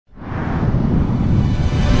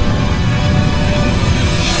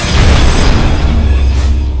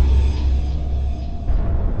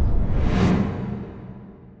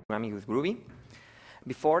Metaprogramming with Groovy.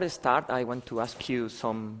 Before I start, I want to ask you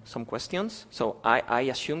some questions. So I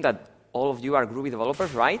assume that all of you are Groovy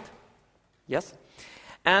developers, right? Yes?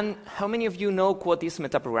 And how many of you know what is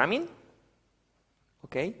metaprogramming?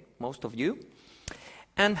 Okay, most of you.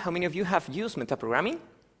 And how many of you have used metaprogramming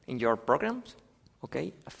in your programs?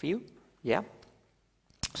 Okay, a few. Yeah.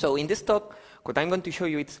 So in this talk, what I'm going to show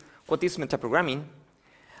you is what is metaprogramming.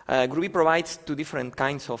 Groovy provides two different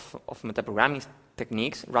kinds of metaprogramming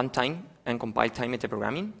techniques, runtime and compile time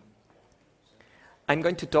metaprogramming. I'm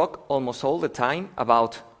going to talk almost all the time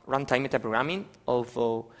about runtime metaprogramming,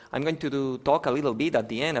 although I'm going to talk a little bit at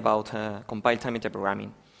the end about compile time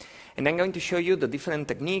metaprogramming. And I'm going to show you the different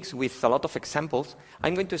techniques with a lot of examples.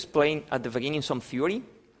 I'm going to explain at the beginning some theory,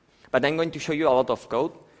 but I'm going to show you a lot of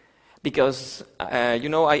code because, you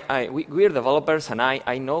know, we're developers, and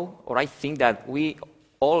I know, or I think that we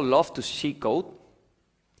all love to see code,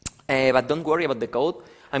 but don't worry about the code.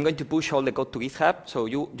 I'm going to push all the code to GitHub, so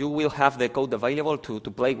you will have the code available to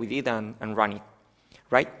play with it and run it,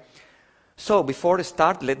 right? So before I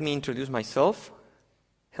start, let me introduce myself.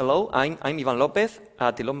 Hello, I'm Ivan Lopez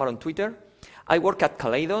at Elombar on Twitter. I work at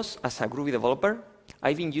Kaleidos as a Groovy developer.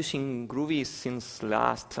 I've been using Groovy since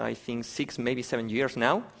last, I think, 6, maybe 7 years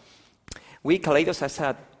now.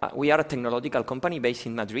 Kaleidos, we are a technological company based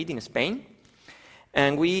in Madrid, in Spain.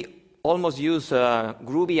 And we almost use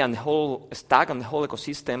Groovy and the whole stack and the whole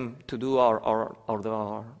ecosystem to do our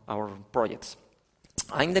projects.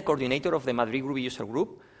 I'm the coordinator of the Madrid Groovy user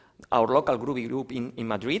group, our local Groovy group in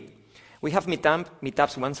Madrid. We have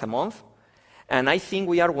meetups once a month, and I think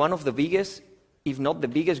we are one of the biggest, if not the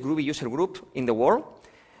biggest, Groovy user group in the world.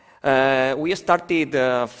 We started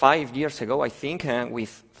 5 years ago, I think,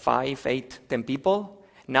 with 5, 8, 10 people.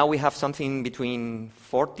 Now we have something between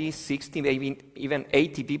 40, 60, maybe even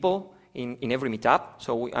 80 people in every meetup,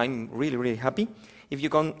 so I'm really, really happy. If you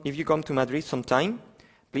come to Madrid sometime,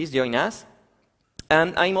 please join us.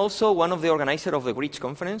 And I'm also one of the organizers of the Bridge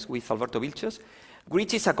conference with Alberto Vilches.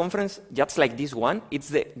 Bridge is a conference just like this one. It's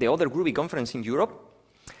the other Groovy conference in Europe.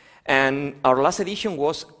 And our last edition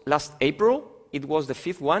was last April. It was the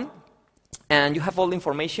 5th one. And you have all the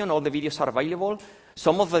information, all the videos are available.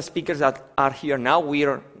 Some of the speakers that are here now,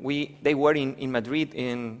 they were in Madrid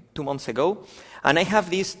 2 months ago. And I have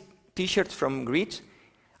these t-shirts from Bridge.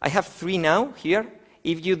 I have 3 now here.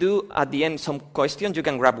 If you do at the end some questions, you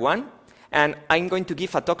can grab one. And I'm going to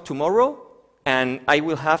give a talk tomorrow, and I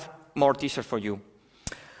will have more t-shirts for you.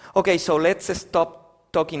 Okay, so let's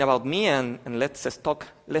stop talking about me and let's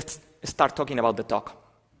start talking about the talk.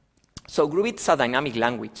 So Groovy is a dynamic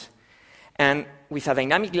language. And with a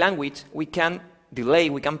dynamic language, we can delay,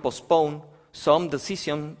 we can postpone some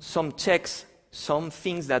decisions, some checks, some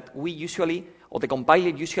things that we usually, or the compiler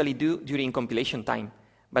usually do during compilation time.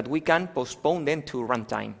 But we can postpone them to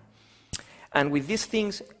runtime. And with these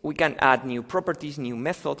things, we can add new properties, new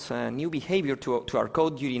methods, new behavior to our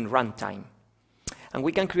code during runtime. And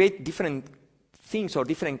we can create different things or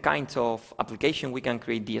different kinds of application. We can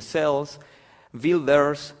create DSLs,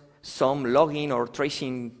 builders, some logging or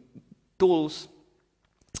tracing tools.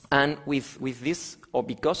 And with this, or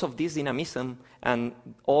because of this dynamism and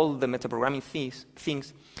all the metaprogramming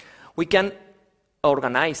things, we can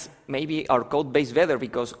organize maybe our code base better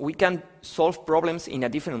because we can solve problems in a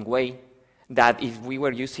different way that if we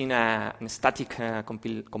were using a static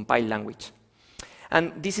compile language.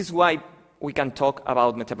 And this is why we can talk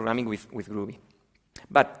about metaprogramming with Groovy.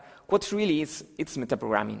 But what's really it's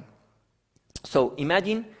metaprogramming. So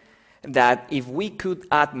imagine that if we could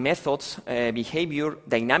add methods, behavior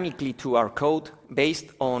dynamically to our code based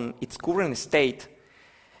on its current state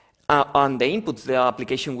on the inputs the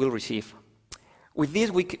application will receive. With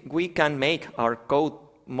this, we can make our code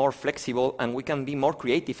more flexible and we can be more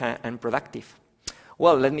creative and productive.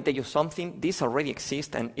 Well, let me tell you something. This already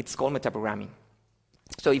exists and it's called metaprogramming.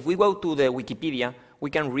 So if we go to the Wikipedia, we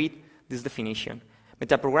can read this definition.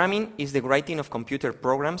 Metaprogramming is the writing of computer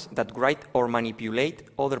programs that write or manipulate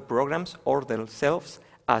other programs or themselves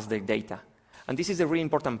as their data. And this is the really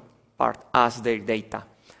important part, as their data.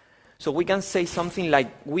 So we can say something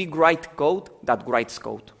like, we write code that writes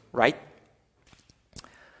code, right?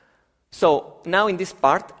 So now in this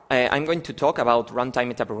part, I'm going to talk about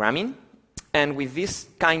runtime metaprogramming. And with this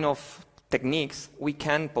kind of techniques, we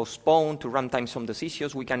can postpone to runtime some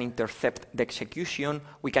decisions, we can intercept the execution,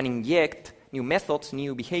 we can inject new methods,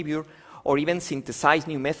 new behavior, or even synthesize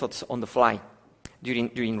new methods on the fly during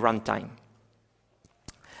runtime.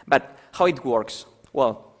 But how it works?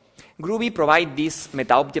 Well, Groovy provides this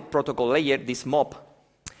Meta-Object-Protocol layer, this mob,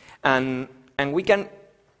 and we can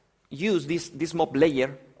use this mob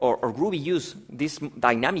layer, or Groovy use this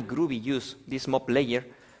dynamic Groovy use this mob layer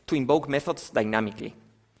to invoke methods dynamically.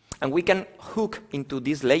 And we can hook into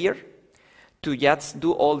this layer to just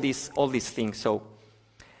do all these things. So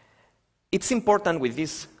it's important with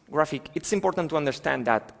this graphic, it's important to understand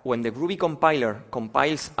that when the Groovy compiler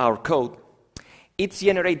compiles our code, it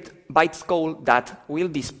generates bytes code that will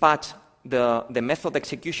dispatch the method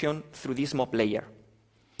execution through this mob layer.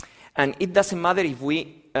 And it doesn't matter if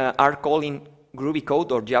we are calling Groovy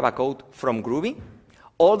code or Java code from Groovy.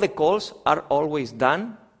 All the calls are always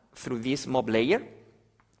done through this mob layer.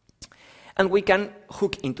 And we can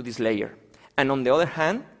hook into this layer. And on the other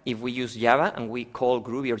hand, if we use Java and we call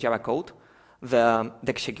Groovy or Java code, the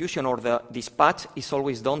execution or the dispatch is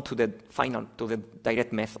always done to the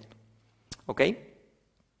direct method. Okay?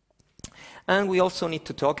 And we also need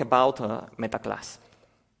to talk about metaclass.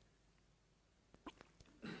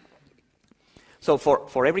 So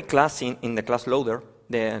for every class in the class loader,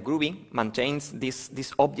 the Groovy maintains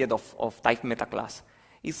this object of type metaclass.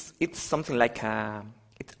 It's something like a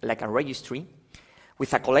registry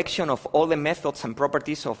with a collection of all the methods and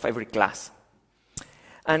properties of every class.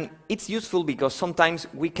 And it's useful because sometimes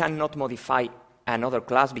we cannot modify another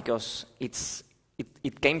class because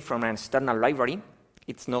it came from an external library,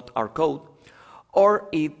 it's not our code, or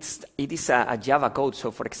it is a Java code. So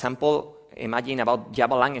for example, imagine about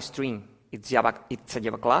Java lang string. It's a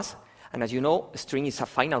Java class, and as you know, string is a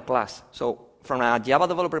final class. So from a Java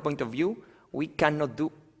developer point of view, we cannot do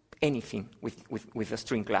anything with the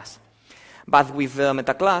string class. But with the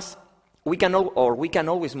metaclass, we can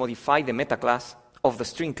always modify the metaclass of the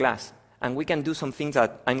string class, and we can do some things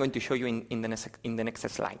that I'm going to show you in the next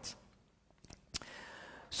slides.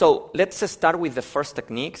 So let's start with the first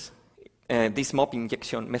techniques, this mob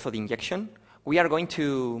injection, method injection. We are going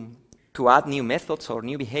to add new methods or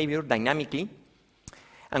new behavior dynamically,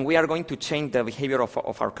 and we are going to change the behavior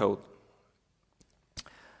of our code.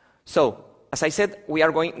 So, as I said, we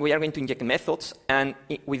are going to inject methods, and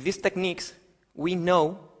with these techniques, we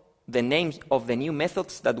know the names of the new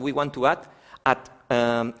methods that we want to add at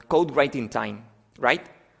code writing time, right?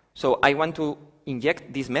 So I want to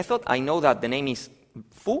inject this method. I know that the name is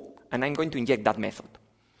foo, and I'm going to inject that method.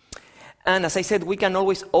 And as I said, we can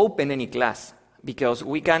always open any class, because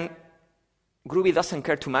Groovy doesn't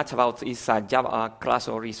care too much about is a Java class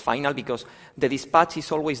or is final, because the dispatch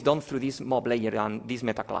is always done through this mob layer and this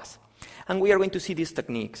metaclass. And we are going to see these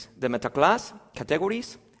techniques: the metaclass,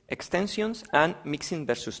 categories, extensions, and mixing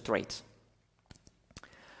versus traits.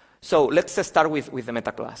 So let's start with the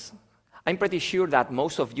metaclass. I'm pretty sure that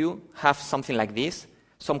most of you have something like this,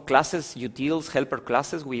 some classes, utils, helper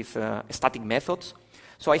classes with static methods.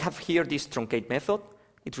 So I have here this truncate method.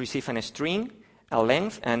 It receives a string, a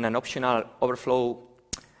length, and an optional overflow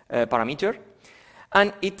parameter.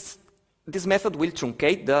 And this method will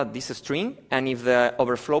truncate this string, and if the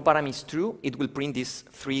overflow parameter is true, it will print these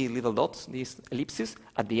three little dots, these ellipses,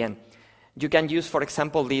 at the end. You can use, for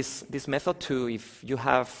example, this method to, if you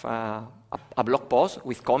have a blog post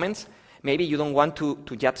with comments, maybe you don't want to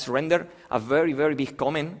just render a very, very big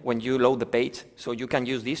comment when you load the page, so you can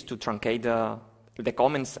use this to truncate the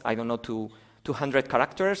comments, I don't know, to 200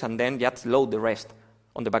 characters, and then just load the rest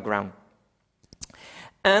on the background.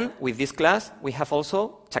 And with this class, we have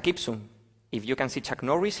also Chuck Ipsum. If you can see Chuck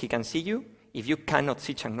Norris, he can see you. If you cannot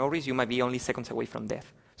see Chuck Norris, you might be only seconds away from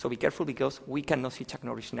death. So be careful, because we cannot see Chuck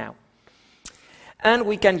Norris now. And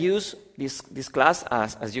we can use this class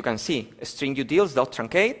as you can see, string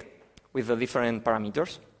utils.truncate with the different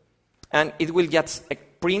parameters. And it will just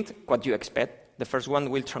print what you expect. The first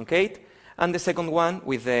one will truncate, and the second one,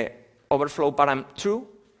 with the overflow param true,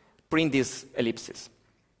 print these ellipses.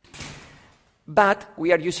 But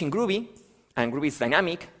we are using Groovy, and Groovy is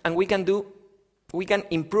dynamic, and we can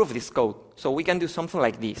improve this code. So we can do something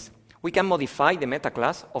like this. We can modify the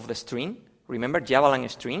metaclass of the string. Remember Java lang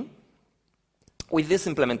string? With this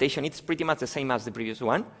implementation, it's pretty much the same as the previous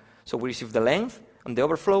one. So we receive the length and the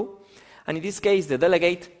overflow. And in this case, the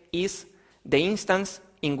delegate is the instance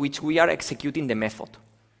in which we are executing the method.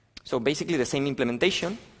 So basically the same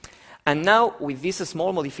implementation. And now, with this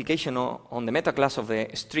small modification on the metaclass of the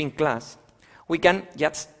string class, we can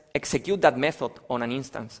just execute that method on an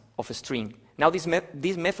instance of a string. Now this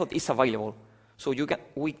method is available. So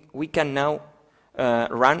we can now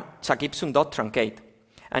run chuckipsum.truncate.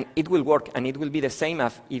 And it will work, and it will be the same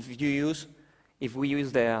as if we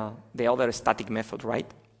use the other static method, right?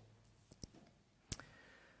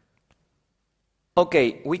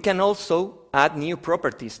 Okay, we can also add new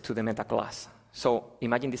properties to the metaclass. So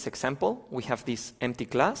imagine this example. We have this empty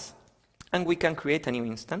class, and we can create a new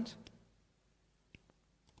instance.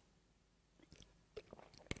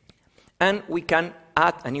 And we can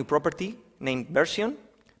add a new property named version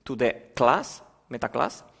to the class,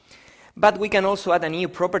 metaclass. But we can also add a new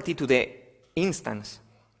property to the instance,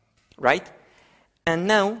 right? And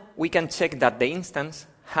now we can check that the instance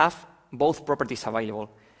have both properties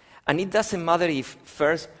available. And it doesn't matter if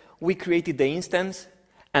first we created the instance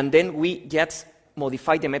and then we just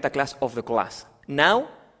modify the metaclass of the class. Now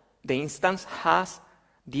the instance has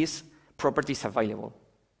these properties available.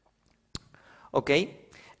 Okay?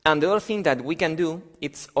 And the other thing that we can do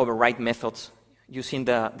is override methods using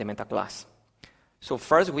the metaclass. So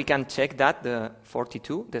first we can check that the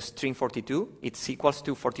 42, the string 42, it's equals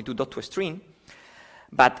to 42.toString.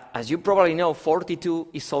 But as you probably know, 42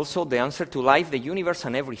 is also the answer to life, the universe,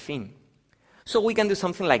 and everything. So we can do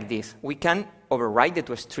something like this. We can override the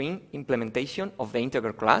toString implementation of the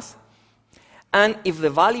integer class. And if the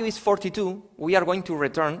value is 42, we are going to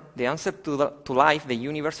return the answer to life, the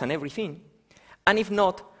universe, and everything. And if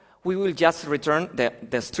not, we will just return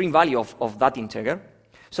the string value of that integer.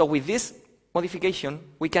 So with this modification,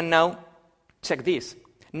 we can now check this.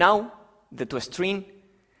 Now, the toString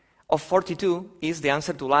of 42 is the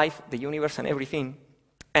answer to life, the universe, and everything.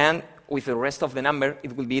 And with the rest of the number,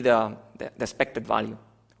 it will be the expected value,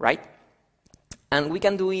 right? And we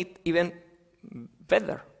can do it even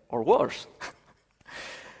better or worse.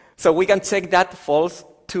 So we can check that false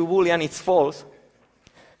to Boolean, it's false.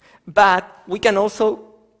 But we can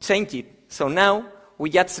also change it. So now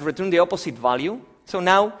we just return the opposite value. So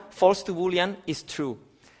now false to Boolean is true.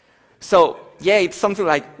 So yeah, it's something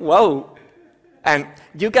like, whoa. And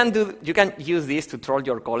you can use this to troll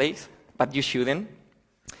your colleagues, but you shouldn't.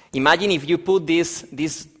 Imagine if you put this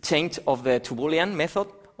change of the to Boolean method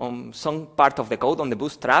on some part of the code on the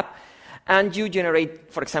Bootstrap, and you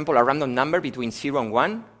generate, for example, a random number between 0 and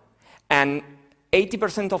 1, and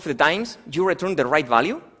 80% of the times you return the right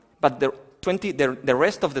value, but the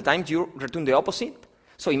rest of the time you return the opposite.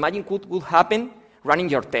 So imagine what would happen running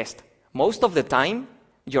your test. Most of the time,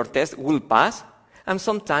 your test will pass, and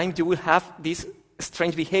sometimes you will have this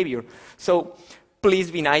strange behavior. So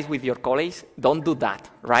please be nice with your colleagues. Don't do that,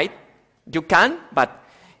 right? You can, but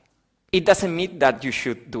it doesn't mean that you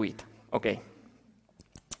should do it. Okay.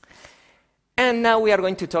 And now we are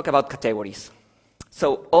going to talk about categories.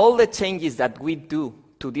 So all the changes that we do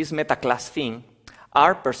to this metaclass thing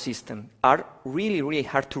are persistent, are really, really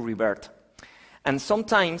hard to revert. And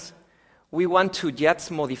sometimes we want to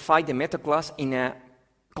just modify the metaclass in a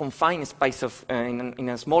confined space of, in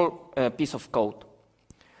a small piece of code.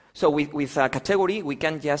 So with a category, we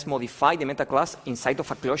can just modify the metaclass inside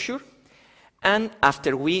of a closure, and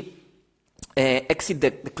after we exit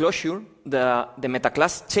the closure, the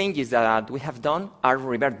metaclass changes that we have done are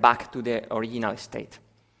revert back to the original state.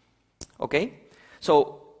 Okay?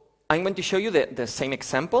 So I'm going to show you the same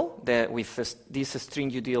example with this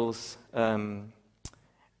string utils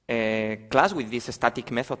class with this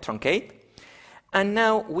static method truncate. And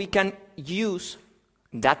now we can use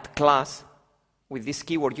that class with this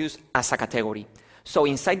keyword use as a category. So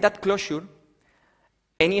inside that closure,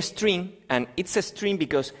 any string, and it's a string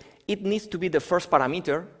because it needs to be the first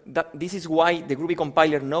parameter. This is why the Groovy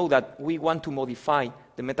compiler knows that we want to modify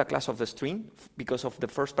the metaclass of the string because of the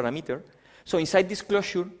first parameter. So inside this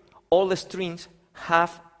closure, all the strings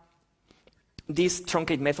have this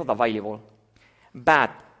truncate method available.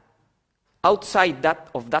 But outside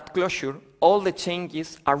of that closure, all the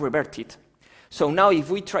changes are reverted. So now if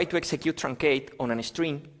we try to execute truncate on a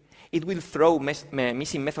string, it will throw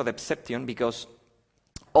missing method exception because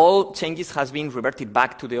all changes has been reverted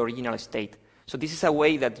back to the original state. So this is a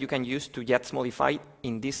way that you can use to just modify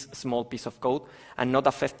in this small piece of code and not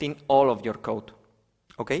affecting all of your code.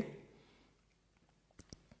 Okay?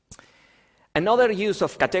 Another use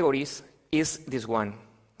of categories is this one.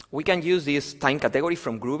 We can use this time category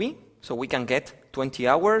from Groovy, so we can get 20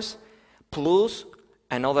 hours plus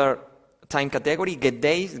another time category,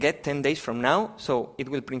 get 10 days from now, so it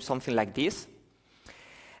will print something like this.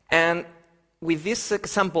 And with this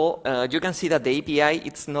example, you can see that the API,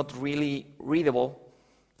 it's not really readable,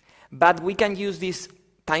 but we can use this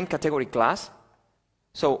time category class.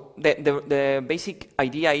 So the basic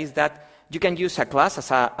idea is that you can use a class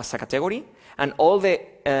as a category, and all the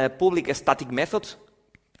public static methods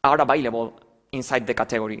are available inside the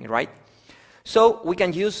category, right? So we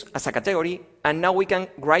can use as a category, and now we can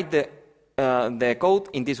write the code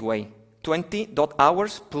in this way,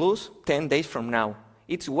 20.hours plus 10 days from now.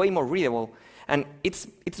 It's way more readable. And it's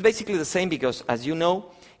basically the same because, as you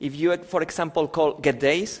know, if you, for example, call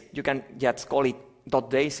getDays, you can just call it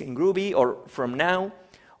 .days in Groovy or from now,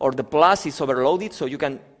 or the plus is overloaded, so you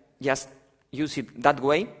can just use it that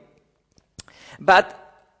way. But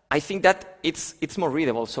I think that it's more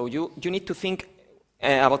readable, so you need to think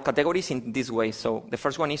about categories in this way. So the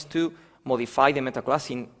first one is to modify the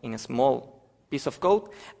metaclass in a small piece of code,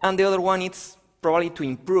 and the other one is probably to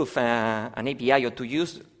improve an API or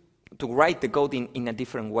to write the code in a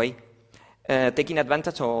different way, taking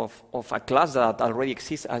advantage of a class that already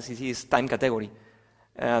exists as it is time category,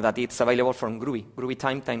 that it's available from Groovy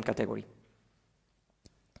time category.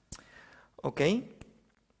 Okay.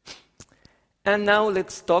 And now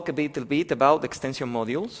let's talk a little bit about extension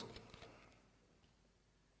modules.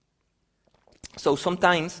 So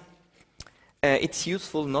sometimes it's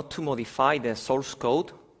useful not to modify the source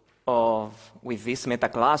code with this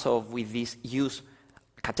metaclass or with this use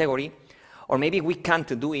category, or maybe we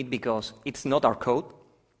can't do it because it's not our code.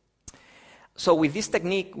 So with this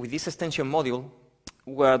technique, with this extension module,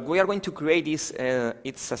 what we are going to create is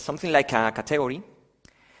something like a category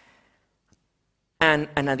and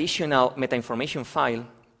an additional meta information file,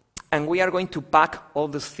 and we are going to pack all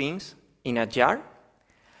these things in a jar,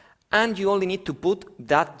 and you only need to put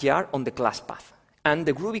that jar on the class path. And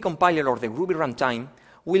the Groovy compiler or the Groovy runtime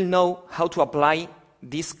will know how to apply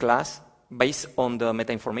this class based on the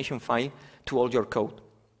meta information file to all your code,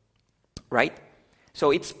 right?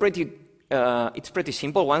 So it's pretty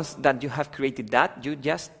simple. Once that you have created that, you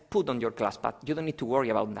just put on your class path. You don't need to worry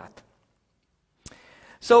about that.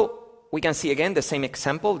 So we can see again the same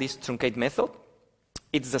example, this truncate method.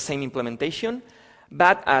 It's the same implementation,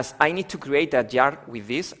 but as I need to create a jar with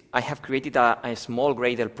this, I have created a small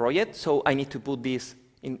Gradle project, so I need to put this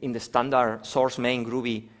in the standard source main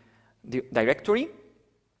Groovy directory.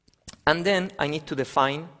 And then I need to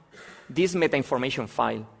define this meta information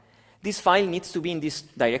file. This file needs to be in this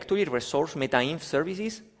directory, resource meta-inf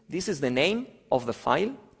services. This is the name of the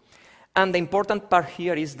file. And the important part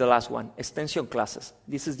here is the last one, extension classes.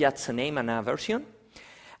 This is just a name and a version.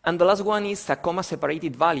 And the last one is a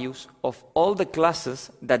comma-separated values of all the classes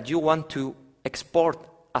that you want to export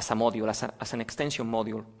as a module, as an extension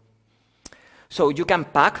module. So you can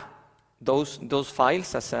pack those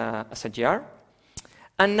files as a jar.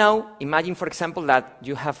 And now imagine, for example, that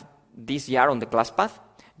you have this jar on the class path.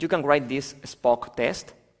 You can write this Spock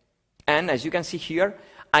test. And as you can see here,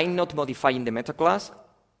 I'm not modifying the meta class.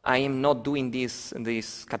 I am not doing this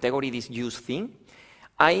category, this use thing.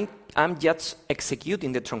 I am just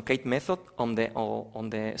executing the truncate method on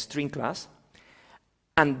the string class.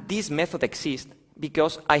 And this method exists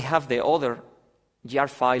because I have the other jar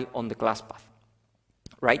file on the class path,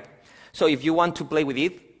 right? So if you want to play with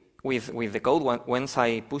it, with the code, once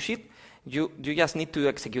I push it, you just need to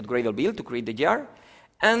execute Gradle build to create the jar,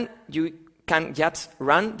 and you can just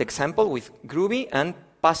run the example with Groovy and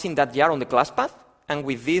passing that jar on the class path. And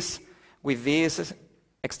with this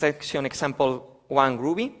extension example 1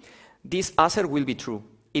 Groovy, this answer will be true.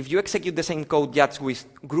 If you execute the same code just with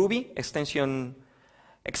Groovy extension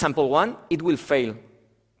example 1, it will fail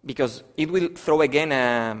because it will throw again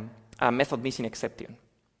a method missing exception.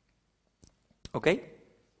 Okay?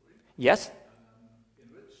 Yes? In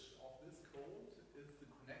which of this code is the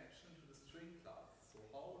connection to the string class? So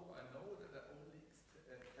how do I know that I only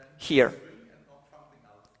extend here. The string and not something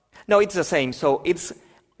else? No, it's the same. So it's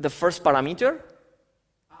the first parameter.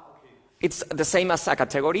 Okay. It's the same as a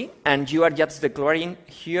category, and you are just declaring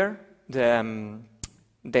here the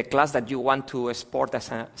class that you want to export as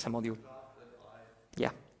a module. Yeah.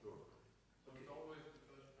 So it's always the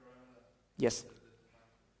first parameter? Yes.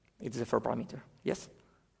 It's the first parameter. Yes?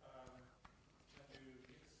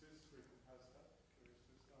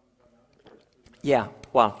 Yeah,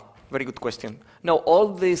 well, very good question. No,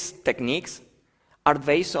 all these techniques are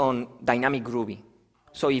based on dynamic Groovy.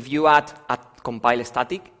 So if you add a compile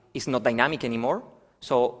static, it's not dynamic anymore.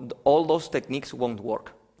 So all those techniques won't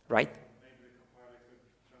work, right? Maybe the compiler could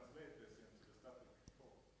translate this into the static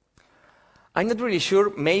code. I'm not really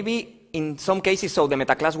sure. Maybe in some cases, so the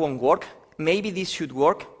metaclass won't work. Maybe this should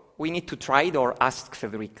work. We need to try it or ask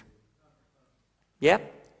Frederic. Yeah?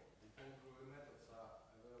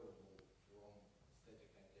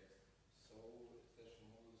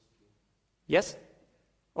 Yes?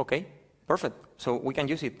 Okay, perfect. So we can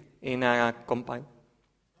use it in a compile.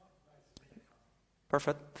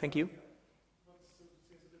 Perfect, thank you. What seems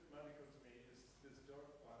a bit magical to me is this jar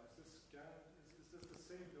file. Is this the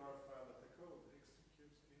same jar file that the code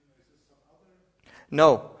executes in? Is this some other?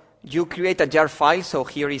 No, you create a jar file. So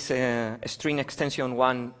here is a string extension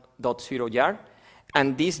 1.0 jar.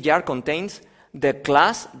 And this jar contains the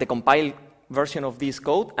class, the compiled version of this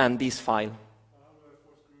code, and this file.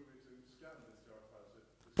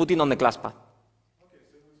 Put it on the class path. Okay,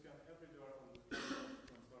 so we scan every jar on the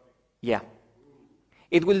starting. Yeah.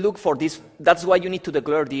 It will look for this. That's why you need to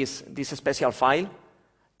declare this special file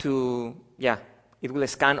to, yeah, it will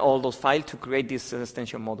scan all those files to create these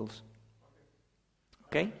extension modules.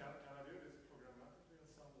 Okay? Can I do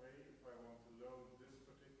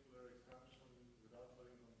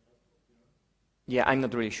Yeah, I'm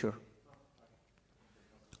not really sure.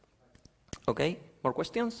 Okay, more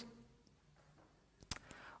questions?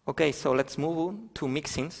 Okay, so let's move on to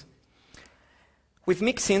mixins. With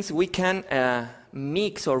mixins, we can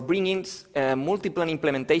mix or bring in multiple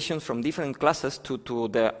implementations from different classes to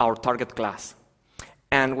our target class.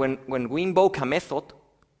 And when we invoke a method,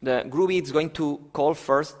 the Groovy is going to call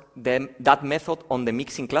first that method on the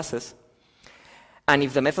mixin classes. And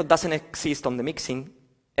if the method doesn't exist on the mixin,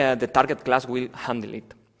 the target class will handle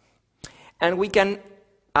it. And we can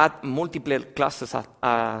add multiple classes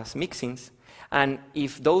as mixins. And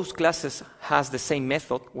if those classes has the same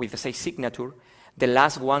method with the same signature, the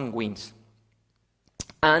last one wins.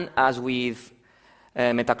 And as with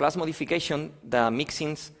metaclass modification, the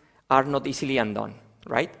mixins are not easily undone,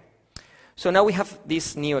 right? So now we have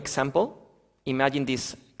this new example. Imagine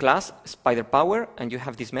this class, spider power, and you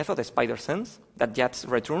have this method, spider sense, that just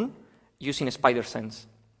return using spider sense.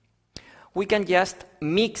 We can just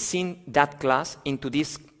mix in that class into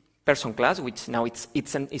this person class, which now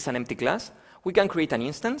it's an empty class. We can create an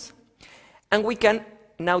instance, and we can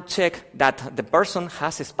now check that the person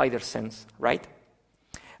has a spider sense, right?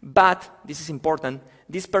 But, this is important,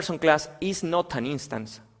 this person class is not an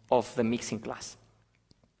instance of the mixin class.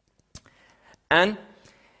 And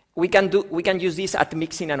we can use this at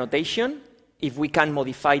mixin annotation if we can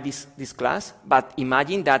modify this class, but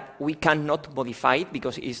imagine that we cannot modify it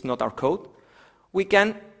because it's not our code. We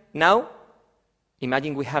can now,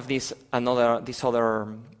 imagine we have this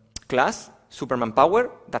other class, Superman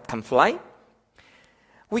power, that can fly.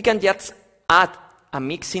 We can just add a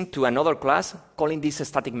mixin to another class, calling this a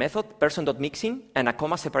static method, person.mixin, and a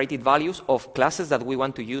comma-separated values of classes that we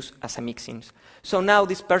want to use as a mixins. So now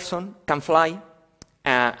this person can fly,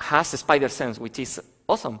 has a spider sense, which is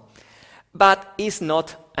awesome, but is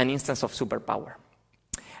not an instance of superpower.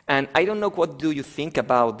 And I don't know what do you think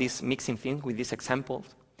about this mixing thing with these examples,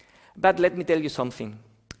 but let me tell you something.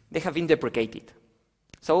 They have been deprecated.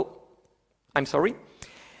 So, I'm sorry.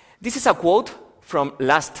 This is a quote from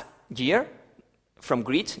last year, from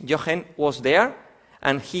Grid. Jochen was there,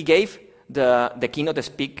 and he gave the keynote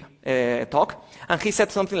talk, and he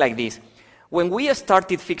said something like this. When we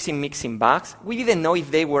started fixing mixing bugs, we didn't know if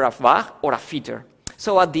they were a bug or a feature.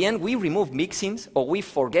 So at the end, we removed mixins, or we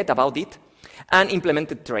forget about it, and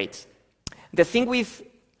implemented traits. The thing with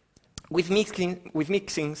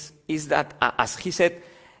mixins is that, as he said,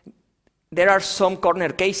 there are some corner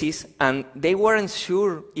cases, and they weren't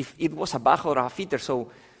sure if it was a bug or a feature. So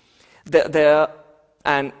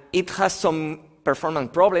and it has some performance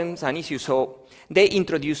problems and issues, so they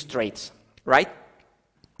introduced traits, right?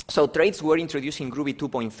 So traits were introduced in Groovy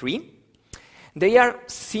 2.3. They are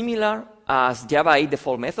similar as Java 8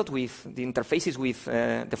 default method with the interfaces with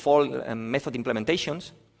default method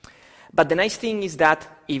implementations. But the nice thing is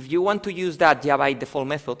that if you want to use that Java 8 default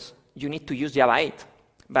methods, you need to use Java 8.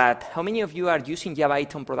 But how many of you are using Java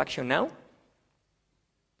 8 on production now?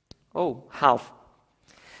 Oh, half.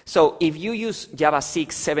 So if you use Java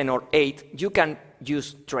 6, 7, or 8, you can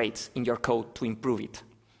use traits in your code to improve it.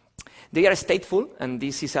 They are stateful, and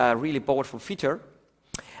this is a really powerful feature.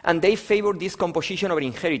 And they favor this composition over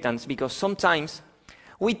inheritance, because sometimes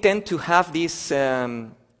we tend to have this,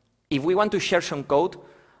 if we want to share some code,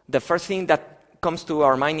 the first thing that comes to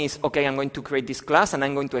our mind is, okay, I'm going to create this class, and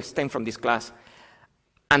I'm going to extend from this class.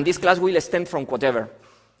 And this class will extend from whatever.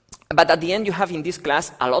 But at the end, you have in this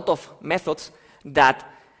class a lot of methods that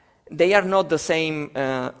they are not the same,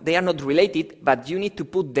 they are not related, but you need to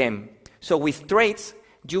put them. So with traits,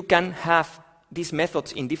 you can have these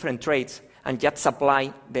methods in different traits and just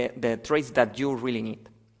apply the traits that you really need.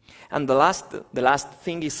 And the last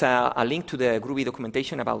thing is a link to the Groovy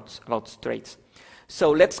documentation about traits.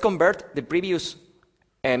 So let's convert the previous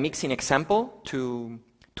mixing example to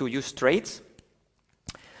use traits.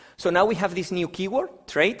 So now we have this new keyword,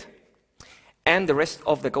 trait, and the rest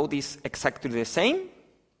of the code is exactly the same.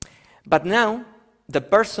 But now the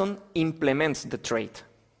person implements the trait,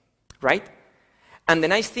 right? And the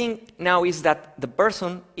nice thing now is that the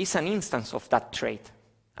person is an instance of that trait.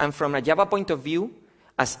 And from a Java point of view,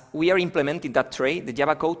 as we are implementing that trait, the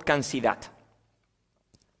Java code can see that.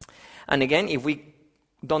 And again, if we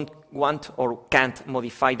don't want or can't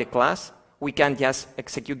modify the class, we can just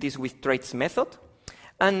execute this with traits method.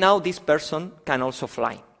 And now this person can also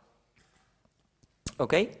fly.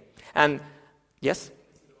 Okay? And yes? Is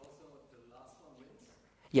it also the last one wins?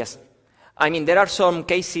 Yes. I mean, there are some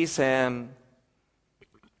cases.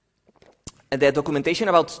 The documentation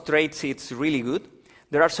about traits, it's really good.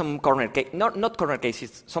 There are some corner cases, not corner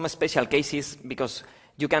cases, some special cases, because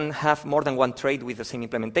you can have more than one trait with the same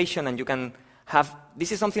implementation, and you can have,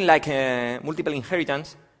 this is something like multiple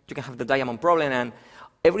inheritance, have the diamond problem, and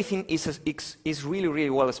everything is really, really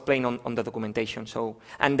well explained on the documentation. So,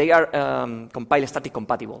 and they are compile static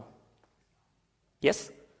compatible. Yes?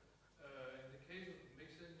 In the case of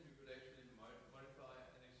mixins, you could actually modify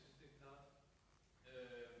an existing class.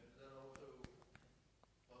 Is that also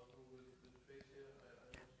possible with traits here?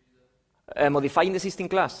 I don't see that. Modifying the existing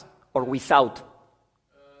class or without?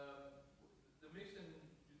 The mixin,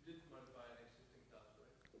 you did modify an existing class,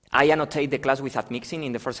 right? I annotate the class with mixin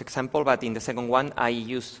in the first example, but in the second one, I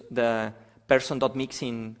use the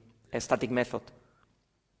person.mixin static method.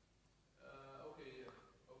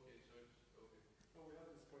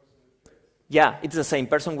 Yeah, it's the same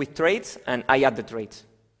person with traits, and I add the traits.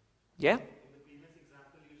 Yeah? In the previous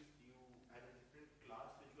example, you had a different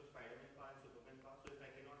class which was Spider-Man path, Superman path. So if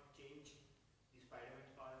I cannot change the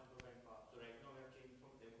Spider-Man path and Superman path, so right now we have changed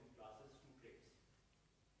from classes to traits.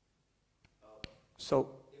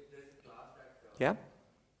 So, if there's a class that yeah?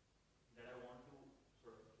 that I want to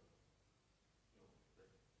sort of,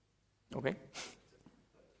 Okay.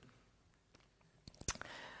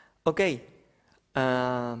 Okay.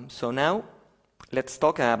 So now, let's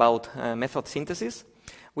talk about method synthesis.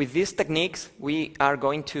 With these techniques, we are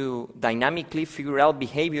going to dynamically figure out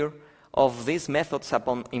behavior of these methods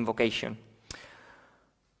upon invocation.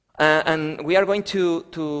 And we are going to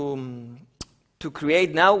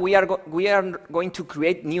create now, we are going to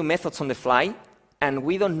create new methods on the fly, and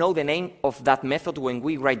we don't know the name of that method when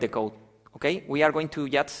we write the code. Okay? We are going to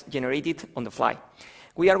just generate it on the fly.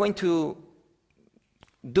 We are going to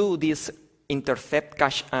do this intercept,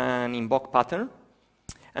 cache, and invoke pattern,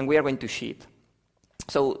 and we are going to see it.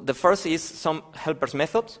 So the first is some helpers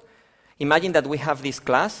methods. Imagine that we have this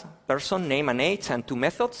class, person, name, and age, and two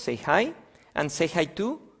methods, say hi, and say hi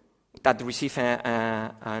to, that receive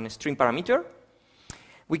a string parameter.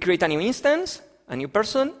 We create a new instance, a new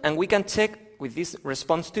person, and we can check with this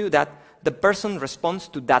response to that the person responds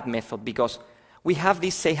to that method, because we have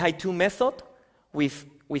this say hi to method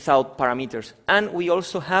without parameters. And we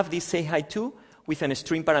also have this say hi to with a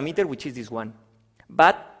string parameter, which is this one.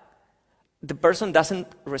 But the person doesn't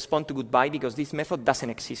respond to goodbye because this method doesn't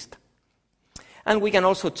exist. And we can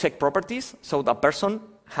also check properties. So the person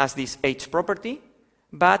has this age property,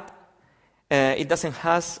 but it doesn't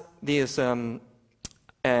have this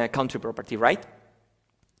country property, right?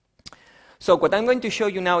 So what I'm going to show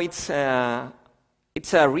you now, it's a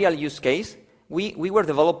real use case. We were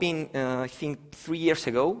developing, I think 3 years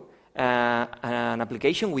ago, an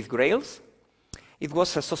application with Grails. It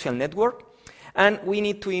was a social network, and we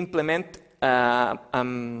need to implement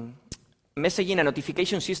messaging and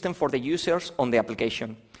notification system for the users on the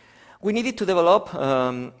application. We needed to develop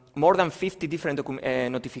more than 50 different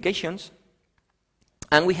notifications,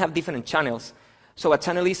 and we have different channels. So a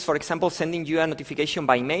channel is, for example, sending you a notification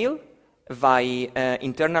by mail, by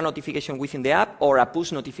internal notification within the app, or a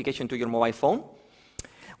push notification to your mobile phone.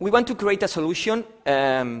 We want to create a solution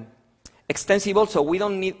extensible, so we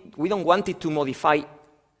don't want it to modify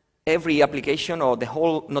every application or the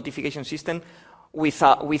whole notification system with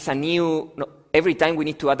a new. Every time we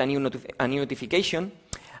need to add a new notification.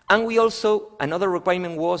 And we also, another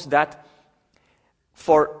requirement was that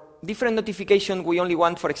for different notification, we only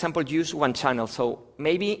want, for example, use one channel. So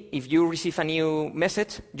maybe if you receive a new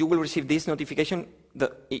message, you will receive this notification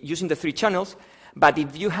using the 3 channels. But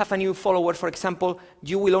if you have a new follower, for example,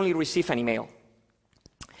 you will only receive an email.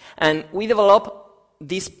 And we develop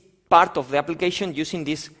this part of the application using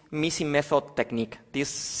this missing method technique,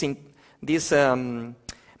 this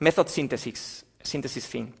method synthesis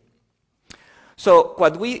thing. So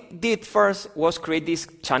what we did first was create this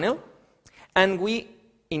channel, and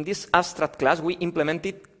in this abstract class, we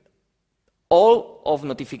implemented all of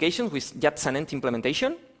notifications with just an end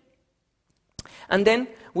implementation. And then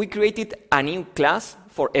we created a new class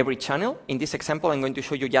for every channel. In this example, I'm going to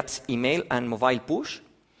show you just email and mobile push.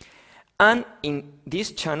 And in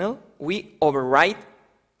this channel, we override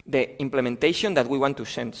the implementation that we want to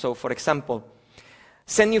send. So for example,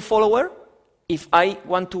 send new follower. If I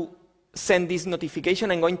want to send this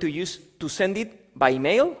notification, I'm going to send it by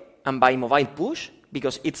email and by mobile push,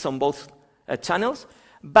 because it's on both channels.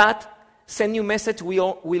 But send new message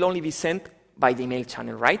will only be sent by the email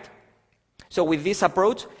channel, right? So with this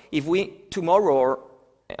approach, if we tomorrow or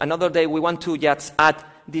another day we want to just add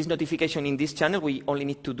this notification in this channel, we only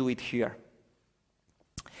need to do it here.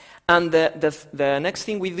 And the next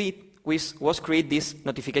thing we did was create this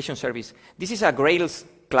notification service. This is a Grails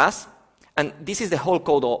class, and this is the whole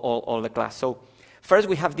code of the class. So first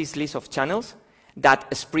we have this list of channels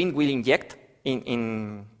that Spring will inject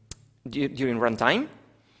during runtime.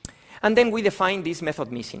 And then we define this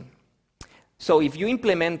method missing. So if you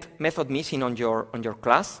implement method missing on your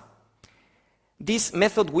class, this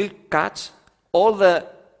method will catch all the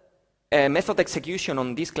method execution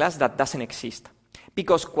on this class that doesn't exist.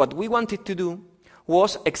 Because what we wanted to do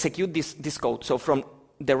was execute this code. So from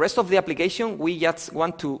the rest of the application, we just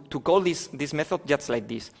want to call this method just like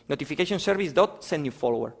this. Notification service dot send new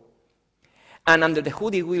follower. And under the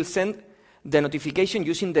hood, it will send the notification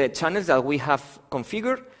using the channels that we have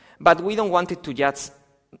configured, but we don't want it to just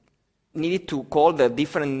need it to call the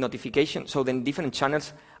different notifications, so the different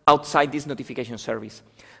channels outside this notification service.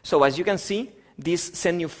 So as you can see, this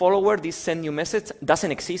send new follower, this send new message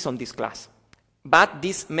doesn't exist on this class. But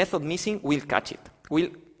this method missing will catch it, will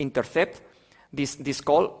intercept this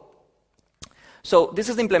call. So this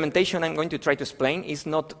is the implementation I'm going to try to explain. It's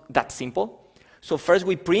not that simple. So first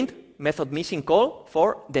we print method missing call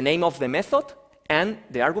for the name of the method and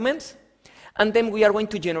the arguments. And then we are going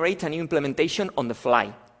to generate a new implementation on the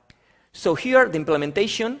fly. So here, the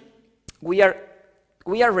implementation, we are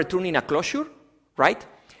returning a closure, right?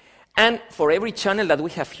 And for every channel that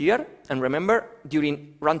we have here, and remember,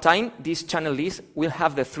 during runtime, this channel list will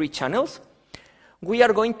have the 3 channels. We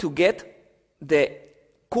are going to get the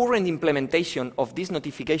current implementation of this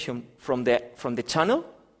notification from the channel,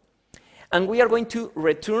 and we are going to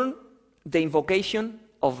return the invocation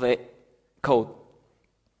of the code.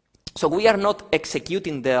 So we are not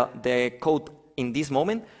executing the code in this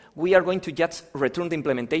moment. We are going to just return the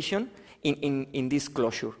implementation in this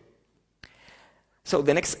closure. So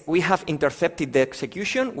the next, we have intercepted the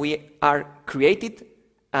execution. We are created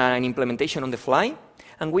an implementation on the fly,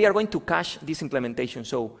 and we are going to cache this implementation.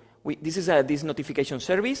 So this is this notification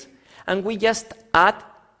service, and we just add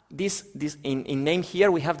this in name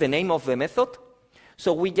here. We have the name of the method.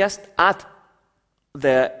 So we just add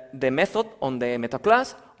the method on the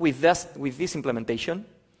metaclass with this implementation.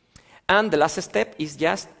 And the last step is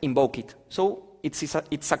just invoke it. So it's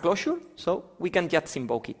a closure, so we can just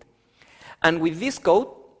invoke it. And with this code,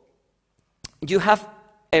 you have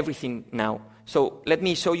everything now. So let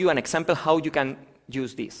me show you an example how you can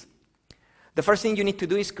use this. The first thing you need to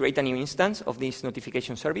do is create a new instance of this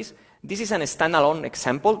notification service. This is a standalone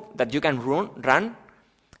example that you can run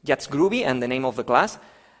just Groovy and the name of the class.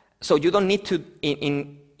 So you don't need to,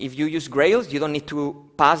 if you use Grails, you don't need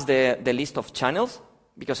to pass the list of channels,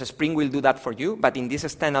 because Spring will do that for you, but in this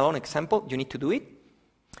standalone example, you need to do it.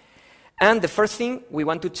 And the first thing we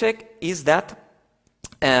want to check is that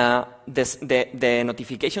the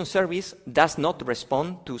notification service does not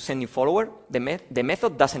respond to send new follower. The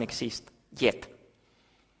method doesn't exist yet.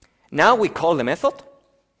 Now we call the method,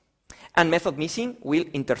 and method missing will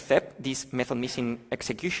intercept this method missing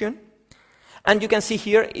execution. And you can see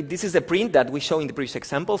here, this is the print that we showed in the previous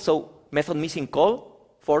example. So method missing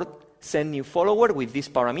call for send new follower with these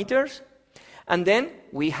parameters. And then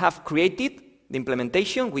we have created the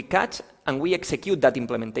implementation, we catch, and we execute that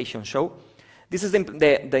implementation. So this is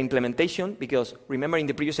the implementation, because remember in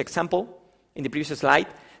the previous example, in the previous slide,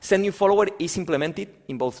 send new follower is implemented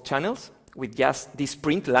in both channels with just this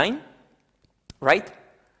print line, right?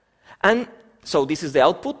 And so this is the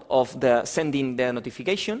output of the sending the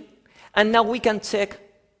notification. And now we can check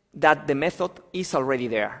that the method is already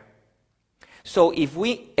there. So if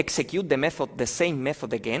we execute the method, the same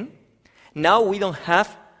method again, now we don't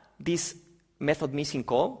have this method missing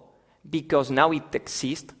call, because now it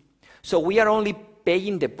exists. So we are only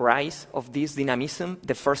paying the price of this dynamism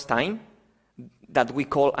the first time that we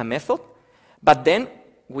call a method, but then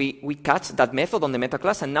we catch that method on the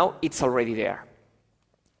metaclass, and now it's already there.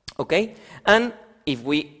 Okay? And if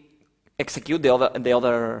we execute the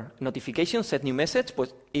other notification, set new message,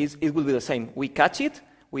 but it will be the same. We catch it,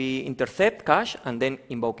 we intercept, cache, and then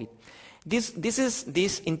invoke it.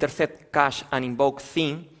 This intercept, cache, and invoke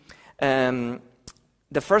thing.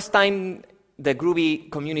 The first time the Groovy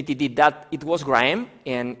community did that, it was Graham,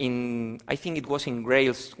 and I think it was in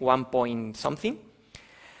Grails 1 point something.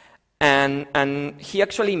 And he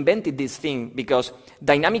actually invented this thing, because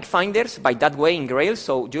dynamic finders, by that way in Grails,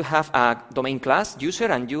 so you have a domain class, user,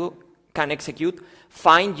 and you can execute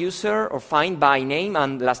find user or find by name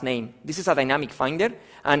and last name. This is a dynamic finder,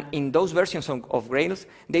 and in those versions of Grails,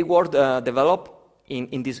 they were developed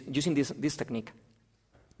using this technique.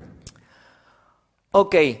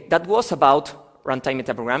 Okay, that was about runtime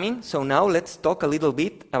metaprogramming. So now let's talk a little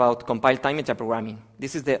bit about compile time metaprogramming.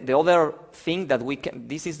 This is the other thing that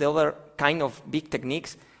this is the other kind of big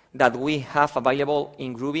techniques that we have available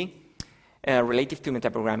in Groovy related to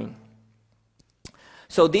metaprogramming.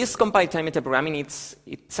 So this compile time metaprogramming,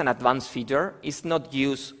 it's an advanced feature. It's not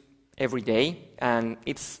used every day, and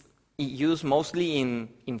it's used mostly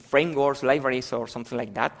in frameworks, libraries, or something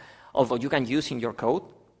like that, although you can use in your code.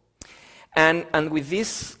 And with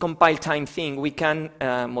this compile time thing, we can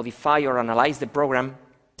modify or analyze the program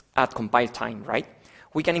at compile time, right?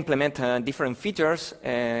 We can implement different features,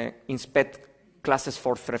 inspect classes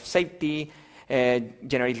for thread safety,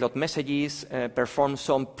 generate load messages, perform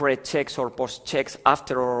some pre-checks or post-checks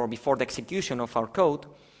after or before the execution of our code.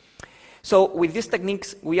 So with these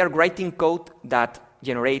techniques, we are writing code that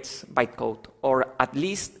generates bytecode, or at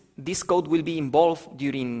least this code will be involved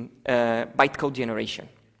during bytecode generation.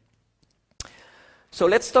 So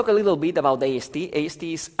let's talk a little bit about AST. AST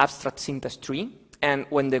is abstract syntax tree, and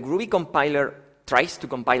when the Groovy compiler tries to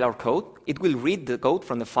compile our code, it will read the code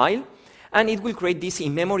from the file, and it will create this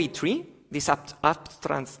in-memory tree, this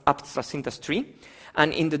abstract syntax tree,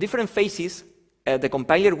 and in the different phases, the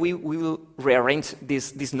compiler we will rearrange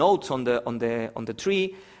these nodes on the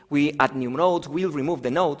tree. We add new nodes, we'll remove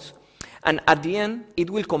the nodes, and at the end, it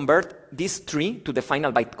will convert this tree to the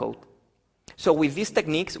final bytecode. So with these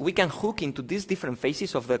techniques, we can hook into these different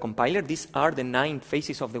phases of the compiler. These are the 9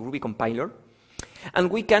 phases of the Groovy compiler.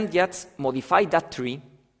 And we can just modify that tree.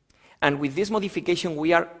 And with this modification,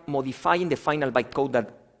 we are modifying the final bytecode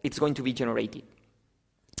that it's going to be generated.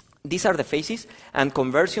 These are the phases, and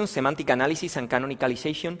conversion, semantic analysis, and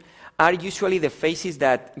canonicalization are usually the phases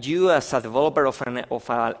that you, as a developer of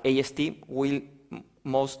an AST, will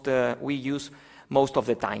use most of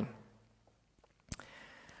the time.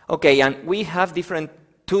 Okay, and we have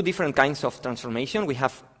two different kinds of transformation. We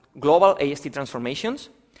have global AST transformations.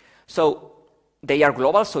 So they are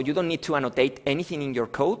global, so you don't need to annotate anything in your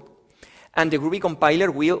code. And the Groovy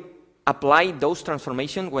compiler will apply those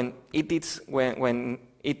transformations when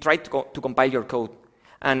it tries to compile your code.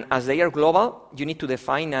 And as they are global, you need to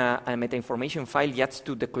define a meta information file just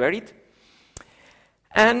to declare it.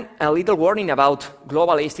 And a little warning about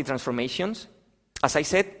global AST transformations. As I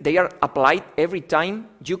said, they are applied every time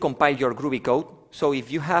you compile your Groovy code. So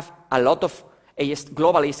if you have a lot of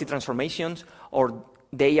global AST transformations, or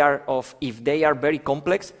if they are very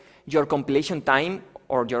complex, your compilation time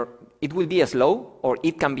it will be slow, or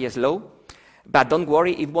it can be slow. But don't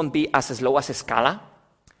worry, it won't be as slow as Scala.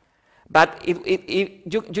 But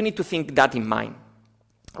you need to think that in mind,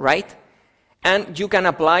 right? And you can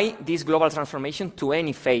apply this global transformation to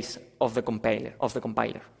any phase of the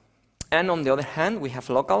compiler. And on the other hand, we have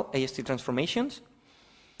local AST transformations.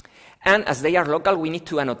 And as they are local, we need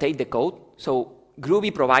to annotate the code. So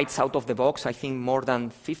Groovy provides out of the box, I think, more than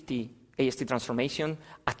 50 AST transformations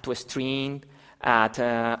at toString, at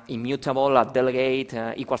immutable, at delegate,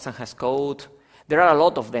 equals and has code. There are a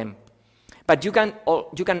lot of them. But you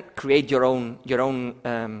can create your own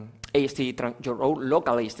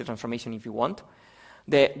local AST transformation if you want.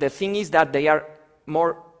 The thing is that they are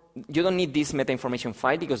more. You don't need this meta information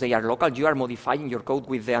file because they are local. You are modifying your code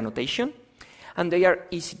with the annotation, and they are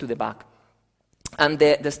easy to debug. And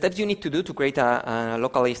the steps you need to do to create a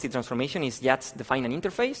local AST transformation is just define an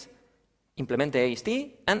interface, implement the AST,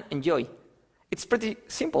 and enjoy. It's pretty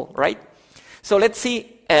simple, right? So let's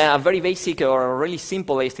see a very basic or really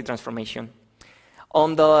simple AST transformation.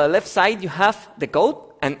 On the left side, you have the code,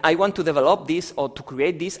 and I want to develop this or to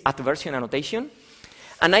create this at version annotation.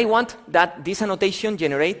 And I want that this annotation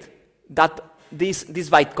generate this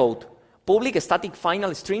bytecode, public static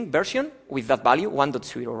final string version with that value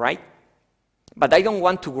 1.0, right? But I don't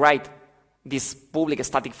want to write this public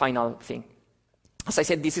static final thing. As I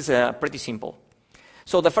said, this is pretty simple.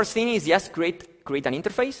 So the first thing is just create an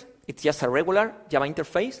interface. It's just a regular Java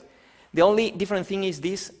interface. The only different thing is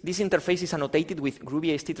this interface is annotated with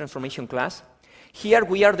Groovy AST transformation class. Here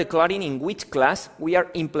we are declaring in which class we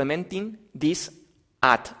are implementing this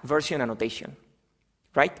at version annotation,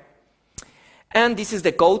 right? And this is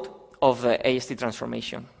the code of the AST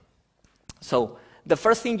transformation. So the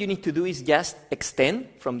first thing you need to do is just extend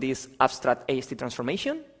from this abstract AST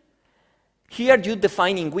transformation. Here you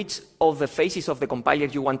define in which of the phases of the compiler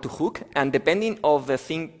you want to hook, and depending on the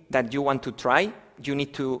thing that you want to try, you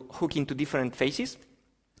need to hook into different phases.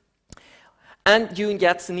 And you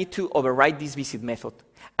just need to override this visit method.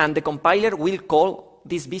 And the compiler will call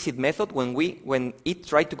this visit method when it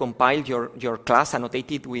tries to compile your class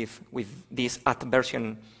annotated with this at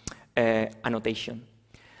version annotation.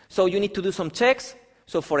 So you need to do some checks.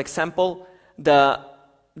 So for example, the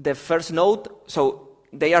first node, so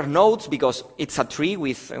they are nodes because it's a tree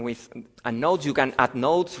with nodes. You can add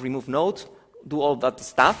nodes, remove nodes, do all that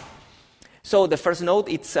stuff. So the first node,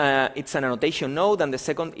 it's an annotation node, and the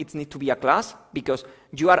second, it needs to be a class because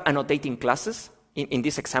you are annotating classes in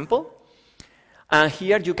this example. And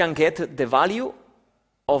here you can get the value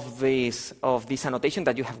of this annotation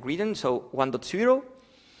that you have written, so 1.0.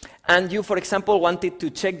 And you, for example, wanted to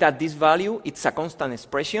check that this value, it's a constant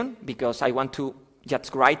expression because I want to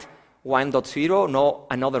just write 1.0, no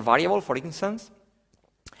another variable, for instance.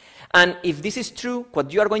 And if this is true,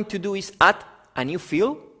 what you are going to do is add a new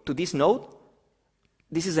field to this node.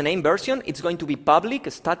 This is the name version. It's going to be public,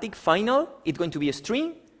 static, final. It's going to be a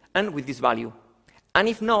string, and with this value. And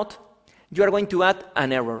if not, you are going to add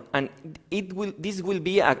an error, and this will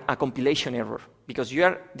be a compilation error, because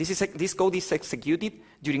this code is executed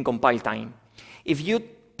during compile time. If you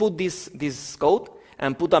put this code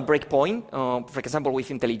and put a breakpoint, for example, with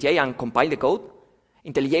IntelliJ, and compile the code,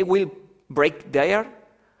 IntelliJ will break there.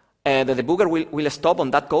 The debugger will stop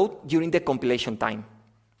on that code during the compilation time.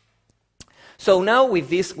 So now with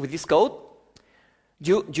this code,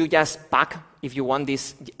 you just pack, if you want,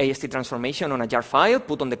 this AST transformation on a jar file,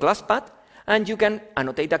 put on the class path, and you can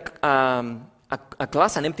annotate a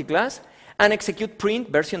class, an empty class, and execute print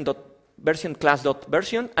version class dot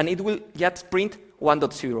version, and it will just print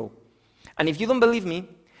 1.0. And if you don't believe me,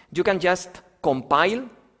 you can just compile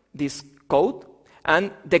this code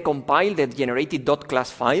and decompile the generated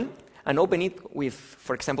 .class file and open it with,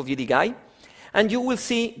 for example, UDGuy, and you will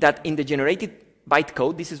see that in the generated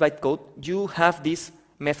bytecode, this is bytecode, you have this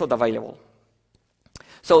method available.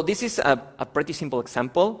 So this is a pretty simple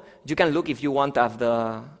example. You can look, if you want, at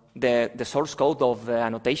the source code of the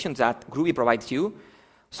annotations that Groovy provides you.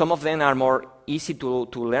 Some of them are more easy to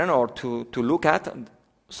learn or to look at.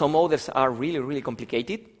 Some others are really, really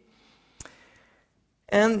complicated.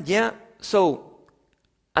 And yeah, so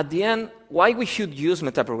at the end, why we should use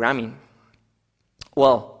metaprogramming?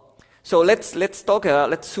 Well, so let's talk.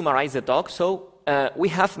 Let's summarize the talk. So we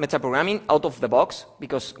have metaprogramming out of the box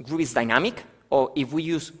because Groovy is dynamic. Or if we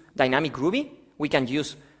use dynamic Groovy, we can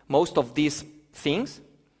use most of these things.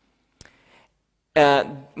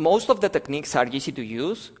 Most of the techniques are easy to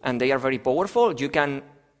use, and they are very powerful. You can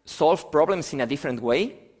solve problems in a different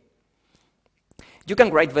way. You can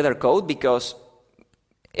write better code because,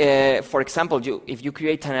 for example, if you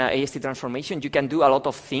create an AST transformation, you can do a lot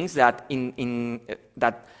of things that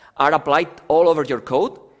that are applied all over your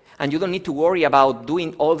code, and you don't need to worry about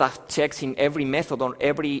doing all that checks in every method or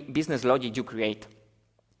every business logic you create.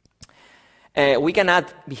 We can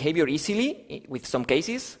add behavior easily with some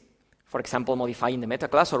cases, for example, modifying the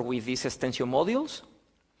metaclass or with these extension modules.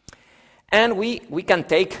 And we can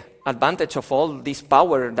take advantage of all this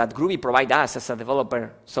power that Groovy provides us as a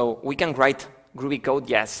developer. So we can write Groovy code,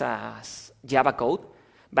 yes, as Java code,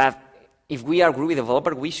 but if we are Groovy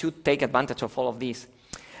developer, we should take advantage of all of this.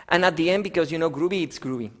 And at the end, because Groovy, it's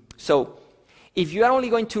Groovy. So if you are only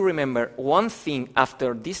going to remember one thing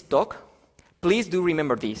after this talk, please do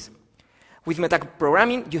remember this. With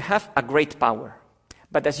metaprogramming, you have a great power.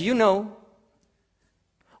 But as you know,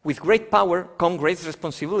 with great power comes great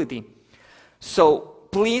responsibility. So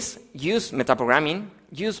please use metaprogramming,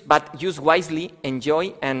 but use wisely,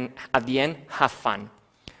 enjoy, and at the end, have fun.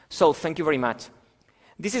 So thank you very much.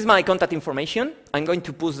 This is my contact information. I'm going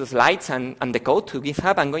to push the slides and the code to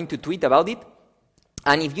GitHub. I'm going to tweet about it.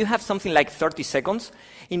 And if you have something like 30 seconds,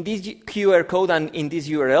 in this QR code and in this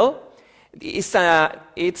URL, it's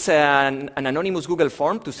an anonymous Google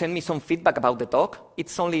form to send me some feedback about the talk.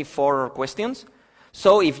 It's only 4 questions.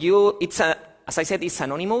 So if as I said, it's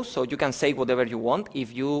anonymous, so you can say whatever you want.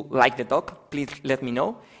 If you like the talk, please let me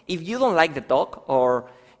know. If you don't like the talk, or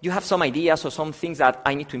you have some ideas or some things that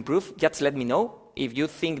I need to improve, just let me know. If you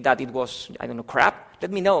think that it was, I don't know, crap,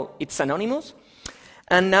 let me know. It's anonymous.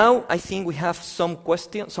 And now I think we have some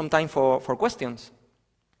time for questions.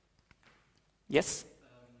 Yes?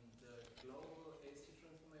 The global AST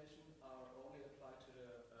transformations are only applied to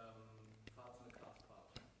the parts in the class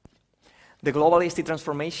part. The global AST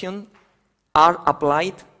transformation are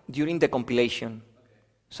applied during the compilation. Okay.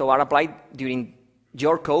 So are applied during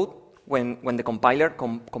your code when the compiler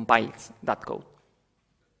compiles that code.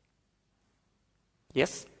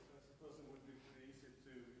 Yes?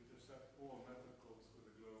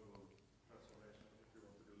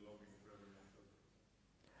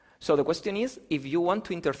 So the question is, if you want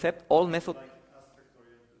to intercept all methods... Like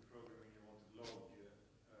aspect-oriented programming, you want to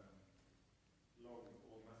load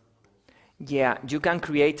all method calls. Yeah, you can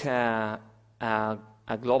create a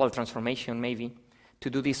global transformation, maybe, to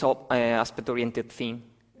do this aspect-oriented thing,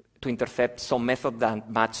 to intercept some method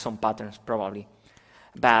that match some patterns, probably.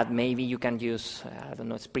 But maybe you can use, I don't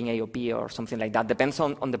know, Spring AOP or something like that. Depends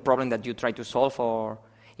on the problem that you try to solve, or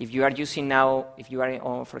if you are using now, if you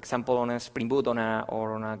are, for example, on a Spring Boot or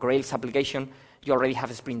on a Grails application, you already have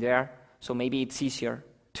a Spring there, so maybe it's easier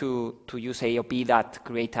to use AOP that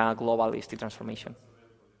create a global AST transformation.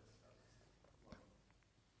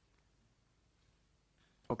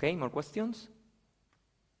 Okay, more questions?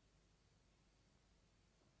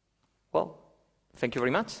 Well, thank you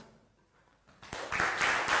very much.